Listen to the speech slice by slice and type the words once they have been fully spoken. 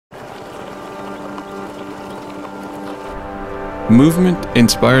Movement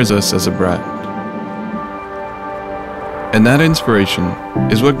inspires us as a brand. And that inspiration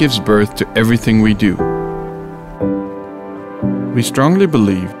is what gives birth to everything we do. We strongly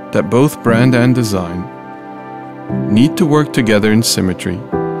believe that both brand and design need to work together in symmetry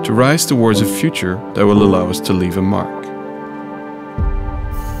to rise towards a future that will allow us to leave a mark.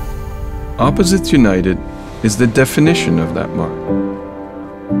 Opposites united is the definition of that mark.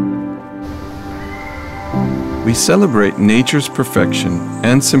 We celebrate nature's perfection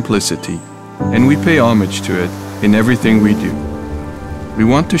and simplicity, and we pay homage to it in everything we do. We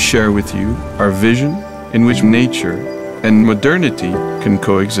want to share with you our vision in which nature and modernity can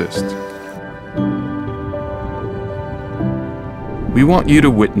coexist. We want you to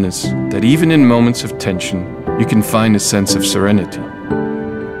witness that even in moments of tension, you can find a sense of serenity.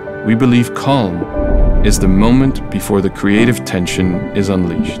 We believe calm is the moment before the creative tension is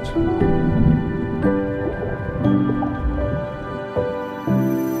unleashed.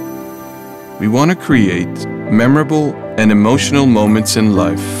 We want to create memorable and emotional moments in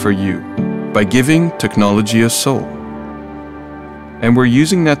life for you by giving technology a soul. And we're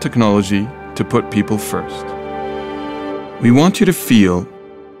using that technology to put people first. We want you to feel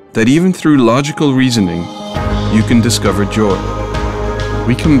that even through logical reasoning, you can discover joy.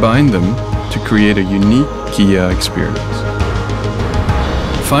 We combine them to create a unique Kia experience.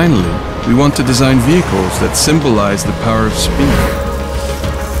 Finally, we want to design vehicles that symbolize the power of speed.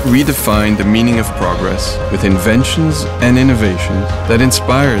 Redefine the meaning of progress with inventions and innovations that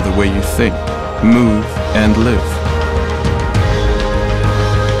inspire the way you think, move, and live.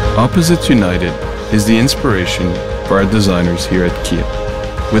 Opposites United is the inspiration for our designers here at Kia.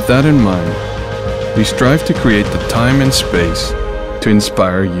 With that in mind, we strive to create the time and space to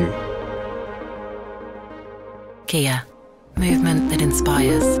inspire you. Kia, movement that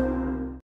inspires.